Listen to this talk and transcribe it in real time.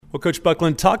Well, Coach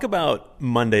Bucklin, talk about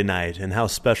Monday night and how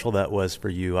special that was for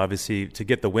you. Obviously, to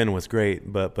get the win was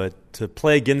great, but to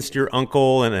play against your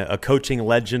uncle and a coaching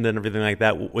legend and everything like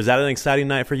that, was that an exciting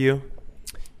night for you?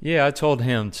 Yeah, I told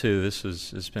him too.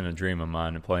 It's been a dream of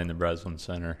mine to play in the Breslin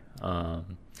Center.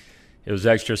 It was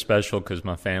extra special because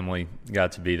my family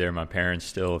got to be there. My parents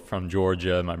still from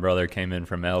Georgia. My brother came in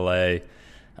from L.A.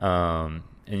 And,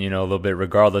 a little bit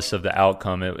regardless of the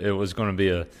outcome, it was going to be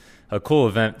a cool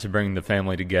event to bring the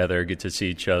family together, get to see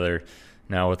each other.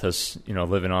 Now with us,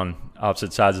 living on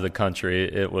opposite sides of the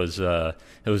country, it was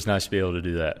nice to be able to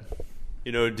do that.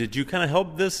 Did you kind of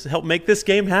help make this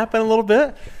game happen a little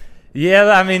bit?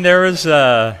 Yeah, I mean there was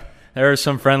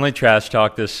some friendly trash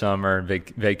talk this summer,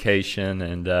 vacation,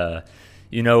 and the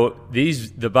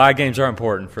bye games are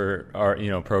important for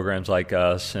our programs like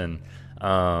us, and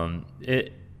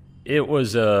it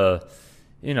was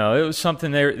it was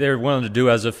something they were willing to do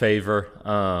as a favor,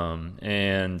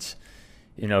 and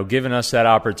giving us that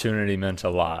opportunity meant a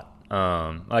lot.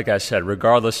 Like I said,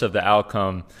 regardless of the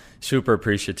outcome, super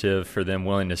appreciative for them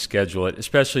willing to schedule it,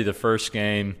 especially the first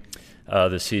game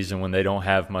the season when they don't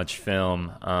have much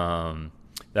film.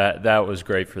 That was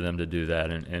great for them to do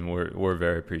that, and we're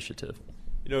very appreciative.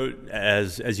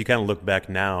 As you kind of look back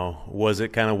now, was it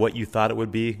kind of what you thought it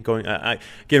would be going?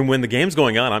 Again, when the game's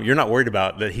going on, you're not worried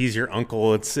about that he's your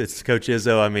uncle. It's Coach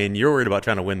Izzo. I mean, you're worried about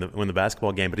trying to win the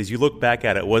basketball game. But as you look back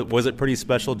at it, was it pretty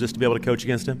special just to be able to coach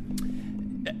against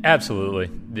him? Absolutely.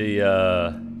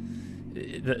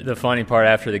 The funny part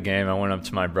after the game, I went up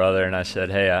to my brother and I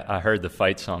said, "Hey, I heard the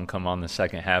fight song come on the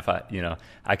second half.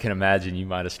 I can imagine you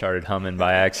might have started humming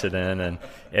by accident."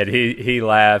 And he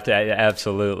laughed.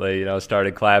 Absolutely,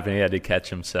 started clapping. He had to catch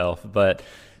himself. But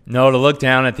no, to look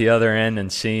down at the other end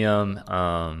and see him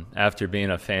after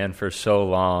being a fan for so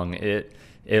long,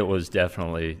 it was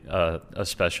definitely a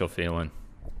special feeling.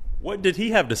 What did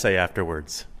he have to say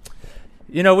afterwards?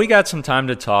 We got some time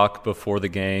to talk before the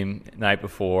game, night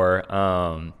before.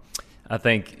 I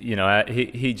think,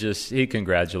 he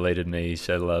congratulated me. He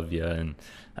said, "Love you." And,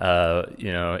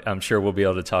 I'm sure we'll be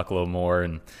able to talk a little more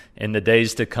in the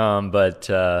days to come. But,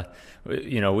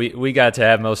 we got to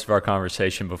have most of our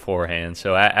conversation beforehand.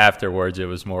 So afterwards, it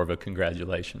was more of a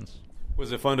congratulations.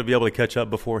 Was it fun to be able to catch up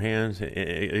beforehand?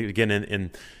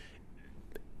 Again,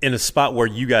 in a spot where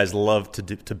you guys love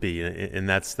to be, and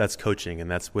that's coaching, and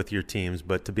that's with your teams,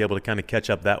 but to be able to kind of catch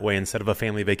up that way instead of a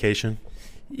family vacation?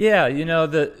 Yeah,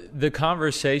 the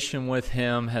conversation with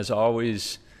him has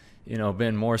always,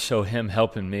 been more so him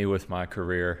helping me with my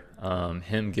career,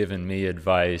 him giving me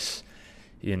advice.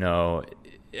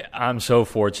 I'm so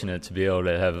fortunate to be able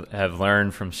to have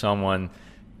learned from someone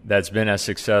that's been as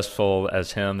successful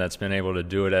as him, that's been able to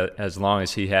do it as long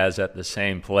as he has at the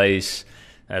same place.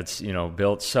 That's,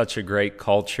 built such a great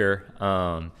culture.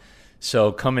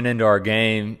 So coming into our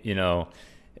game,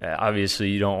 obviously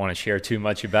you don't want to share too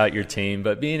much about your team,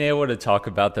 but being able to talk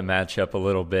about the matchup a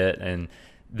little bit, and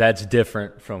that's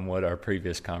different from what our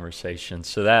previous conversations.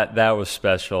 So that was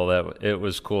special. That it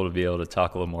was cool to be able to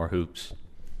talk a little more hoops.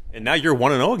 And now you're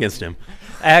 1-0 against him.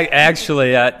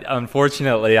 Actually,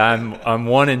 unfortunately, I'm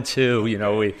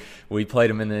 1-2. We played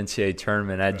him in the NCAA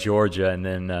tournament at Georgia, and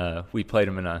then we played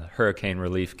him in a hurricane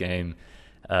relief game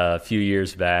a few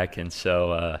years back, and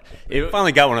so it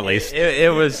finally got one at least.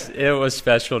 It was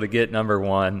special to get number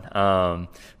one,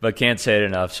 but can't say it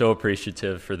enough. So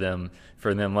appreciative for them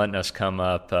letting us come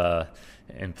up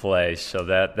and play. So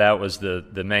that was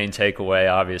the main takeaway.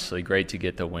 Obviously, great to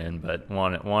get the win, but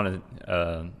want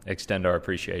to extend our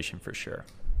appreciation for sure.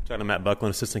 Talking to Matt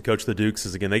Bucklin, assistant coach of the Dukes,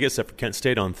 is again they get set for Kent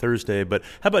State on Thursday. But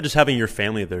how about just having your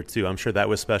family there too? I'm sure that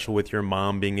was special with your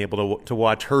mom being able to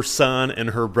watch her son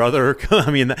and her brother.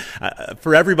 I mean,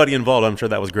 for everybody involved, I'm sure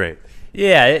that was great.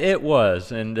 Yeah, it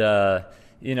was, and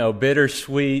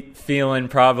bittersweet feeling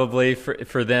probably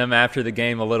for them after the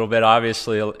game a little bit.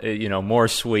 Obviously, more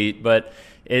sweet, but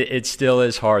it still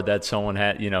is hard that someone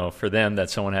had, for them that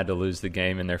someone had to lose the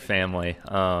game in their family.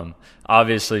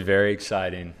 Obviously, very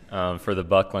exciting for the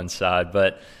Bucklin side,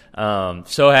 but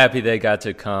so happy they got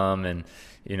to come. And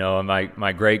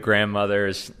my great grandmother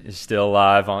is still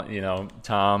alive,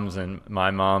 Tom's and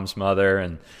my mom's mother,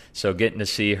 and so getting to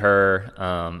see her.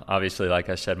 Obviously, like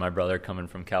I said, my brother coming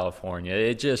from California.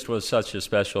 It just was such a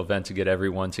special event to get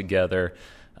everyone together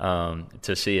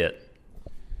to see it.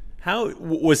 How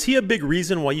was he a big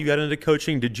reason why you got into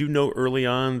coaching? Did you know early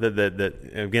on that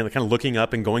again, kind of looking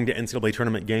up and going to NCAA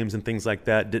tournament games and things like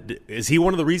that? Is he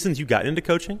one of the reasons you got into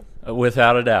coaching?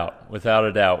 Without a doubt.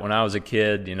 When I was a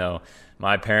kid,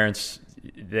 my parents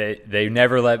they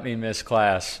never let me miss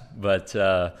class, but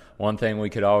one thing we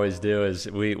could always do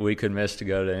is we could miss to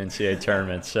go to NCAA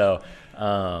tournaments. So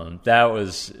That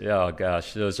was, oh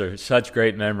gosh, those are such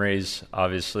great memories.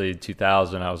 Obviously,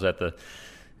 2000, I was at the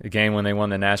game when they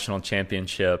won the national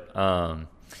championship.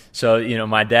 So,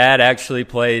 my dad actually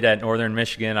played at Northern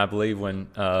Michigan, I believe, when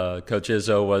Coach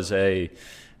Izzo was I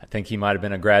think he might have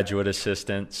been a graduate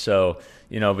assistant. So,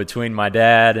 between my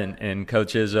dad and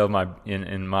Coach Izzo,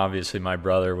 and obviously my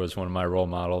brother was one of my role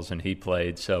models, and he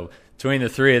played. So between the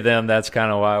three of them, that's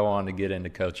kind of why I wanted to get into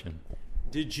coaching.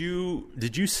 Did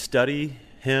you study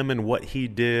him and what he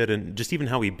did, and just even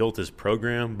how he built his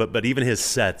program, but even his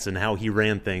sets and how he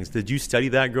ran things? Did you study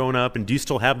that growing up, and do you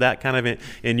still have that kind of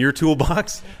in your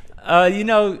toolbox?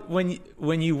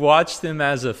 When you watch them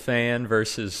as a fan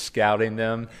versus scouting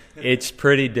them, it's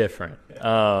pretty different.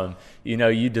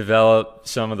 You develop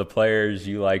some of the players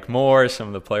you like more, some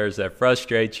of the players that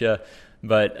frustrate you.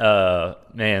 But,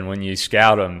 man, when you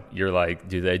scout them, you're like,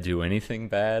 do they do anything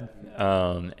bad?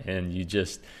 And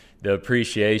the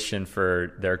appreciation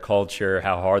for their culture,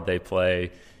 how hard they play,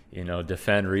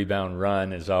 defend, rebound,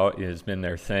 run has been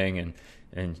their thing.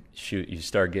 And shoot, you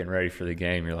start getting ready for the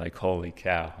game, you're like, holy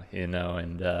cow, and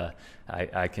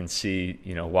I can see,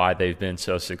 why they've been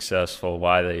so successful,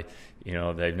 why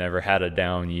they've never had a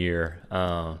down year.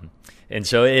 And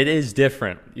so it is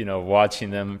different,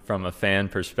 watching them from a fan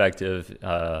perspective,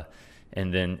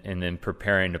 and then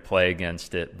preparing to play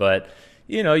against it. But,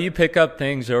 you pick up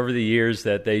things over the years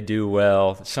that they do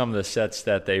well, some of the sets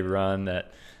that they run that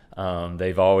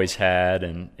they've always had,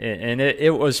 and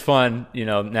it was fun,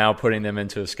 now putting them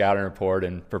into a scouting report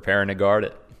and preparing to guard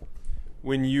it.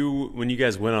 When you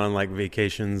guys went on like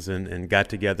vacations and got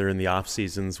together in the off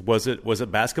seasons, was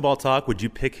it basketball talk? Would you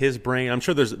pick his brain? I'm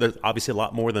sure there's obviously a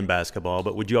lot more than basketball,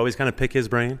 but would you always kind of pick his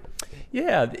brain?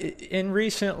 Yeah, and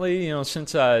recently,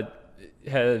 since I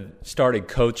had started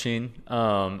coaching,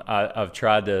 I've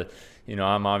tried to.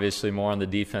 I'm obviously more on the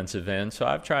defensive end, so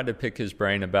I've tried to pick his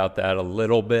brain about that a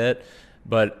little bit.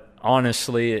 But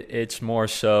honestly, it's more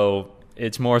so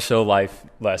life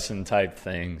lesson type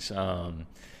things. And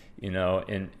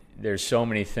there's so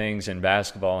many things in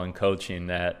basketball and coaching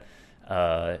that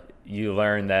you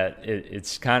learn that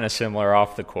it's kind of similar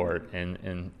off the court,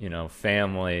 and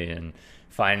family and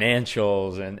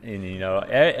financials and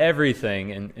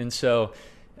everything, and so.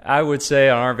 I would say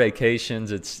on our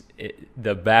vacations,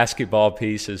 the basketball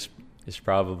piece is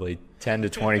probably 10 to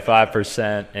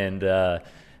 25%, and the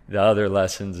other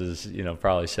lessons is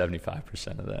probably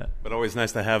 75% of that. But always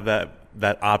nice to have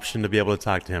that option to be able to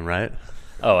talk to him, right?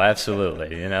 Oh,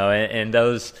 absolutely. And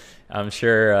those I'm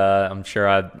sure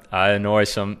I annoy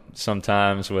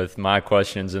sometimes with my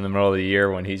questions in the middle of the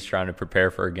year when he's trying to prepare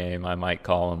for a game. I might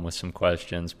call him with some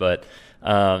questions, but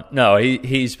no,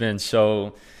 he's been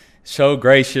so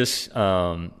gracious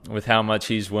with how much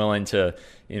he's willing to,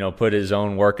 put his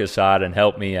own work aside and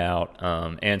help me out,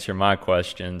 answer my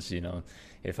questions.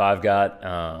 If I've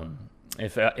got,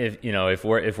 if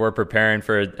we're preparing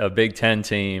for a Big Ten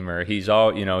team, or he's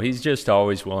just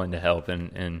always willing to help,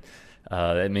 and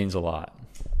it means a lot.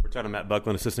 We're talking to Matt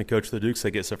Bucklin, assistant coach of the Dukes.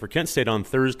 They get set for Kent State on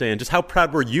Thursday, and just how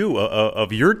proud were you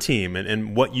of your team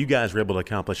and what you guys were able to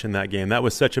accomplish in that game? That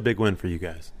was such a big win for you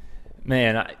guys.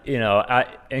 Man, I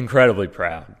incredibly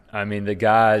proud. I mean, the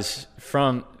guys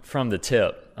from the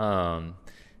tip,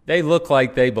 they looked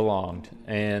like they belonged,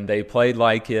 and they played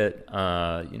like it.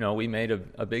 We made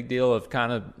a big deal of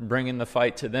kind of bringing the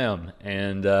fight to them,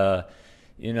 and the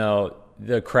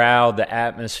crowd, the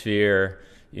atmosphere,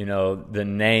 the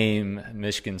name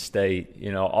Michigan State,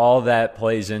 all that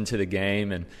plays into the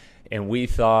game, and we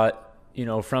thought,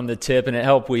 from the tip, and it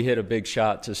helped. We hit a big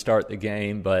shot to start the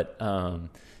game, but.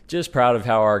 Just proud of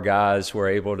how our guys were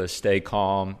able to stay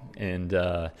calm and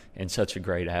in such a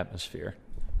great atmosphere.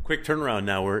 Quick turnaround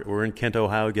now. We're in Kent,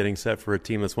 Ohio, getting set for a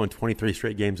team that's won 23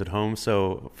 straight games at home.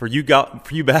 So for you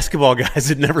basketball guys,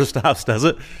 it never stops, does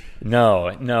it? No,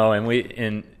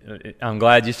 and I'm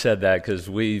glad you said that, because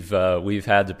we've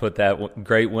had to put that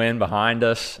great win behind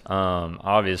us.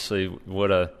 Obviously, what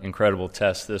an incredible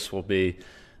test this will be.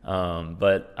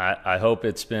 But I hope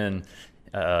it's been.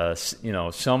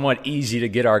 Somewhat easy to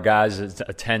get our guys'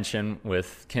 attention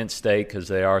with Kent State, because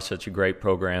they are such a great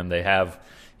program. They have,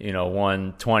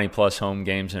 won 20-plus home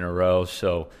games in a row.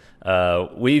 So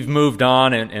we've moved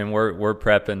on, and we're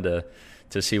prepping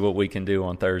to see what we can do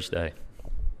on Thursday.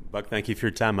 Buck, thank you for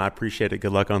your time. I appreciate it.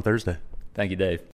 Good luck on Thursday. Thank you, Dave.